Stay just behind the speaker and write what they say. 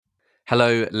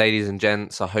Hello, ladies and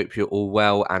gents. I hope you're all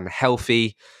well and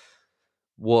healthy.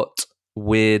 What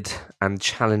weird and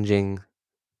challenging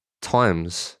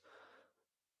times.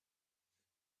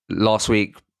 Last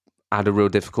week, I had a real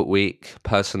difficult week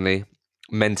personally,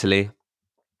 mentally.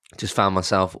 Just found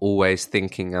myself always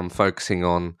thinking and focusing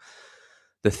on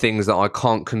the things that I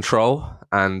can't control.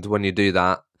 And when you do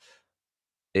that,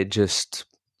 it just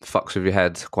fucks with your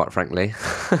head, quite frankly.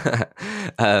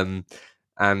 um,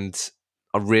 and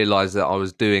I realized that I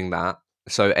was doing that.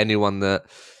 So anyone that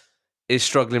is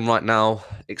struggling right now,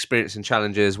 experiencing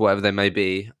challenges, whatever they may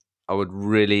be, I would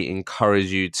really encourage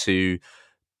you to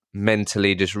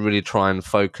mentally just really try and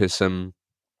focus and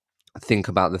think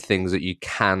about the things that you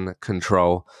can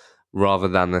control rather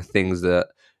than the things that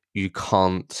you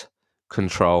can't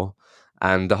control.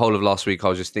 And the whole of last week, I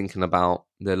was just thinking about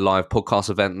the live podcast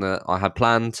event that I had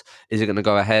planned. Is it going to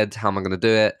go ahead? How am I going to do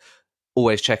it?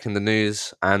 Always checking the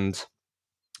news. And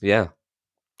yeah,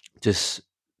 just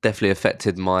definitely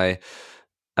affected my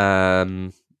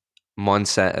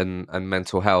mindset and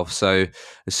mental health. So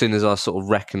as soon as I sort of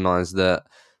recognized that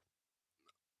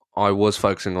I was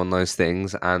focusing on those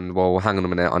things and, well, hang on a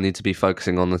minute, I need to be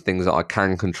focusing on the things that I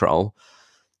can control.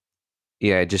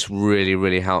 Yeah, it just really,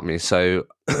 really helped me. So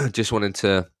just wanted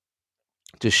to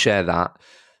just share that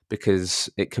because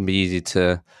it can be easy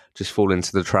to just fall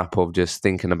into the trap of just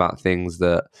thinking about things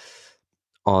that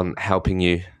aren't helping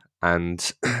you.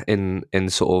 And in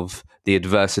sort of the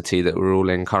adversity that we're all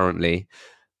in currently,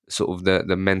 sort of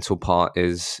the mental part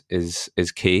is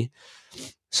key.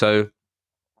 So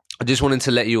I just wanted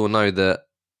to let you all know that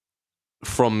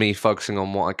from me focusing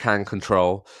on what I can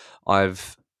control,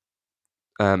 I've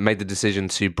made the decision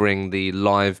to bring the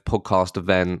live podcast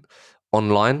event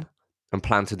online and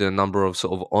plan to do a number of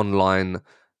sort of online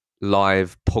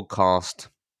live podcast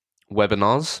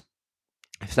webinars,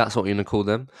 if that's what you're going to call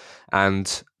them.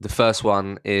 And the first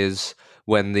one is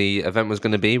when the event was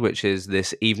going to be, which is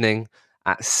this evening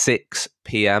at 6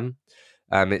 p.m.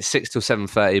 It's 6 till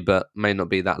 7:30, but may not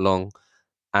be that long.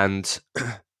 And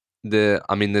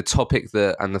the topic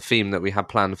and the theme that we had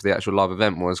planned for the actual live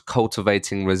event was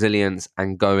cultivating resilience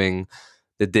and going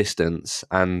the distance.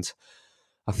 And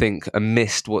I think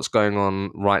amidst what's going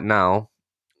on right now,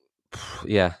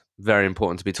 yeah, very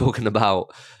important to be talking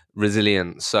about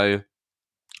resilience. So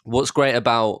what's great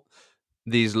about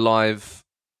these live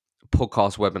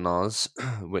podcast webinars,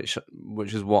 which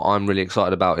is what I'm really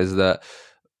excited about, is that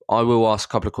I will ask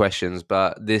a couple of questions,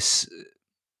 but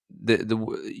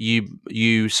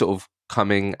you sort of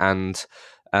coming and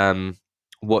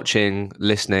watching,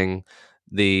 listening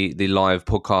the live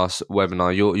podcast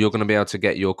webinar, you're going to be able to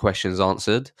get your questions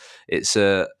answered. It's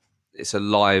a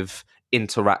live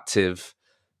interactive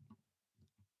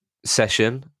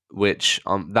session, which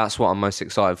that's what I'm most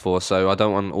excited for. So I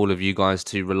don't want all of you guys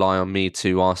to rely on me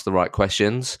to ask the right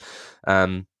questions.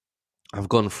 I've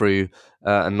gone through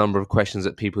a number of questions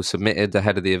that people submitted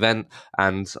ahead of the event,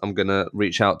 and I'm going to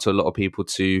reach out to a lot of people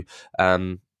to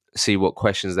see what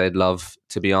questions they'd love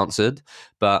to be answered.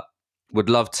 But would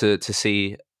love to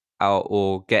see out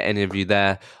or get any of you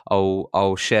there.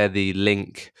 I'll share the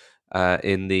link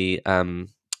in the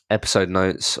episode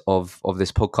notes of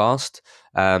this podcast.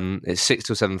 It's 6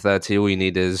 till 7:30. All you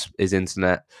need is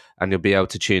internet, and you'll be able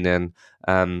to tune in.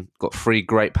 Got three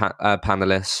great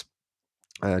panelists.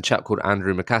 A chap called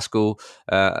Andrew McCaskill,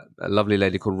 a lovely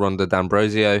lady called Rhonda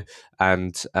D'Ambrosio,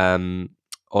 and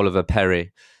Oliver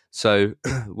Perry. So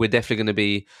we're definitely going to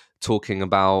be talking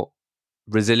about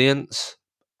resilience,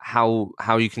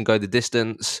 how you can go the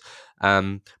distance,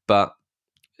 but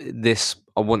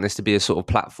I want this to be a sort of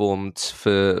platform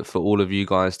for all of you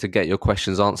guys to get your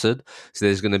questions answered. So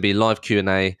there's going to be live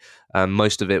Q&A.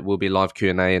 Most of it will be live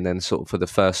Q&A, and then sort of for the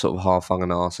first sort of half, I'm going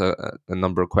to ask a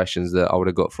number of questions that I would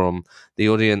have got from the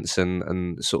audience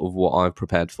and sort of what I've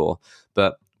prepared for.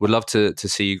 But would love to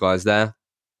see you guys there.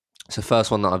 It's the first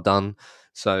one that I've done,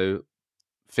 so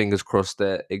fingers crossed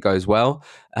that it goes well.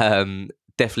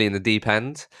 Definitely in the deep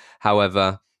end.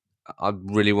 However, I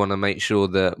really want to make sure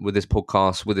that with this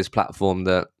podcast, with this platform,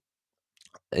 that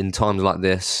in times like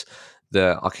this,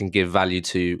 that I can give value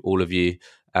to all of you,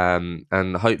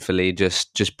 and hopefully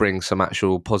just bring some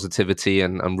actual positivity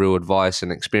and real advice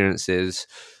and experiences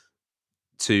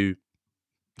to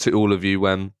all of you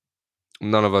when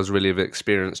none of us really have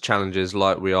experienced challenges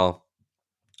like we are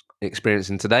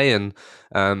experiencing today. And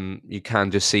you can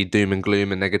just see doom and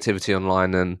gloom and negativity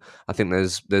online, and I think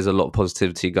there's a lot of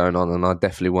positivity going on, and I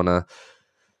definitely want to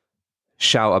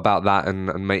shout about that and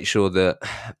make sure that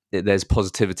there's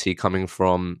positivity coming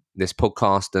from this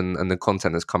podcast, and the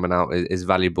content that's coming out is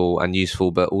valuable and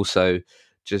useful, but also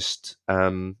just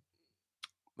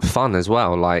fun as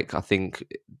well. Like, I think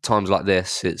times like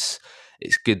this, it's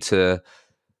good to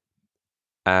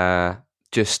uh,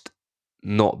 just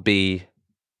not be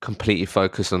completely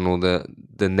focused on all the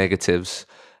negatives.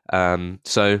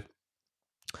 So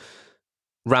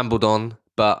rambled on,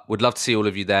 but would love to see all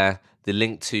of you there. The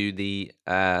link to the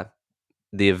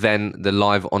event, the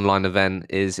live online event,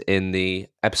 is in the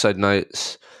episode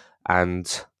notes,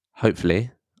 and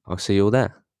hopefully I'll see you all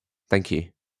there. Thank you.